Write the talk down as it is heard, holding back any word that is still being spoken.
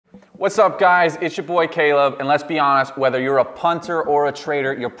What's up guys, it's your boy Caleb, and let's be honest, whether you're a punter or a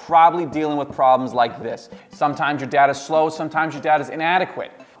trader, you're probably dealing with problems like this. Sometimes your data is slow, sometimes your data is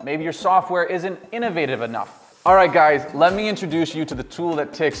inadequate. Maybe your software isn't innovative enough. All right guys, let me introduce you to the tool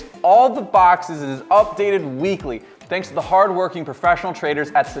that ticks all the boxes and is updated weekly, thanks to the hardworking professional traders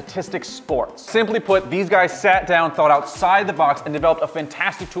at StatisticSports. Simply put, these guys sat down, thought outside the box, and developed a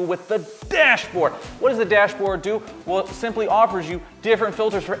fantastic tool with the dashboard. What does the dashboard do? Well, it simply offers you different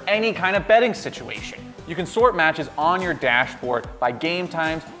filters for any kind of betting situation. You can sort matches on your dashboard by game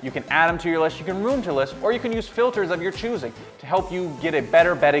times, you can add them to your list, you can remove them to your list, or you can use filters of your choosing to help you get a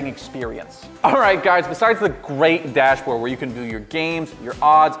better betting experience. All right guys, besides the great dashboard where you can view your games, your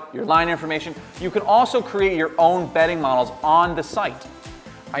odds, your line information, you can also create your own betting models on the site.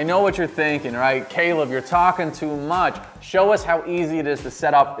 I know what you're thinking, right? Caleb, you're talking too much. Show us how easy it is to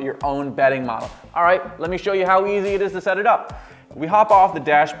set up your own betting model. All right, let me show you how easy it is to set it up. We hop off the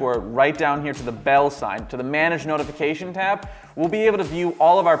dashboard right down here to the bell sign, to the Manage Notification tab. We'll be able to view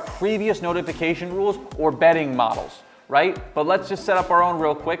all of our previous notification rules or betting models, right? But let's just set up our own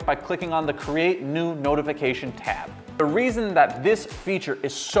real quick by clicking on the Create New Notification tab. The reason that this feature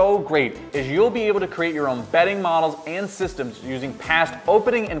is so great is you'll be able to create your own betting models and systems using past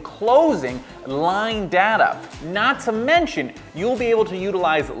opening and closing line data. Not to mention, you'll be able to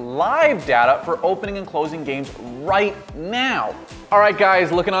utilize live data for opening and closing games right now. All right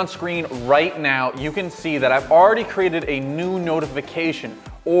guys, looking on screen right now, you can see that I've already created a new notification,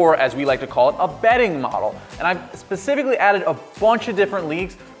 or as we like to call it, a betting model. And I've specifically added a bunch of different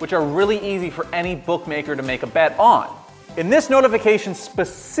leagues which are really easy for any bookmaker to make a bet on. In this notification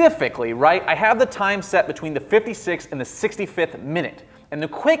specifically, right, I have the time set between the 56th and the 65th minute. And the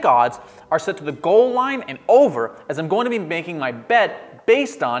quick odds are set to the goal line and over, as I'm going to be making my bet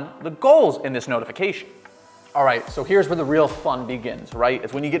based on the goals in this notification. All right, so here's where the real fun begins, right?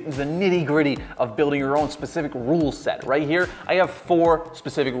 It's when you get into the nitty-gritty of building your own specific rule set. Right here, I have 4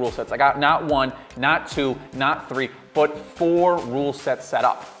 specific rule sets. I got not 1, not 2, not 3, but 4 rule sets set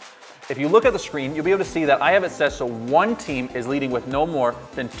up. If you look at the screen, you'll be able to see that I have it set so one team is leading with no more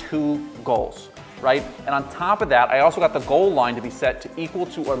than 2 goals, right? And on top of that, I also got the goal line to be set to equal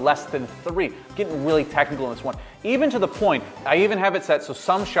to or less than 3. I'm getting really technical in this one. Even to the point, I even have it set so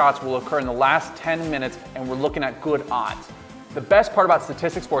some shots will occur in the last 10 minutes and we're looking at good odds. The best part about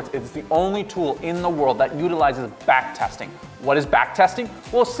StatisticSports is it's the only tool in the world that utilizes backtesting. What is backtesting?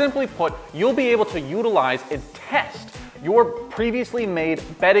 Well, simply put, you'll be able to utilize and test your previously made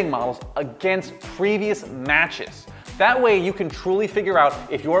betting models against previous matches. That way you can truly figure out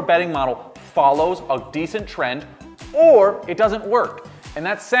if your betting model follows a decent trend or it doesn't work. And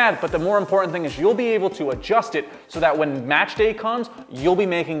that's sad, but the more important thing is you'll be able to adjust it so that when match day comes, you'll be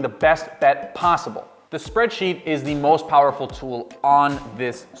making the best bet possible. The spreadsheet is the most powerful tool on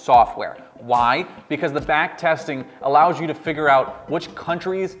this software. Why? Because the back testing allows you to figure out which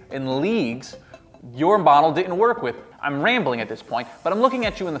countries and leagues your model didn't work with. I'm rambling at this point, but I'm looking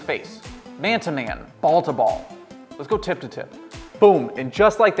at you in the face. Man to man, ball to ball. Let's go tip to tip. Boom, and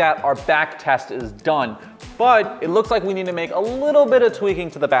just like that, our back test is done. But it looks like we need to make a little bit of tweaking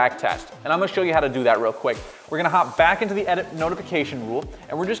to the back test. And I'm gonna show you how to do that real quick. We're gonna hop back into the edit notification rule,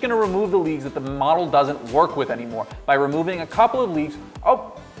 and we're just gonna remove the leagues that the model doesn't work with anymore by removing a couple of leagues.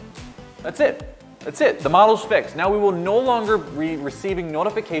 Oh, that's it. That's it, the model's fixed. Now we will no longer be receiving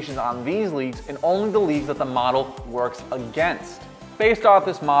notifications on these leagues and only the leagues that the model works against. Based off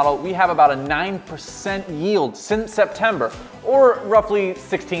this model, we have about a 9% yield since September, or roughly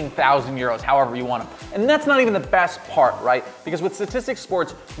 16,000 euros, however you want to. And that's not even the best part, right? Because with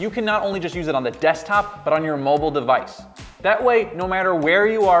StatisticSports, you can not only just use it on the desktop, but on your mobile device. That way, no matter where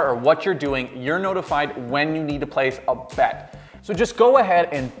you are or what you're doing, you're notified when you need to place a bet. So just go ahead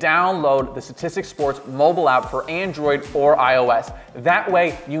and download the StatisticSports mobile app for Android or iOS. That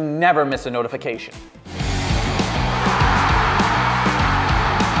way, you never miss a notification.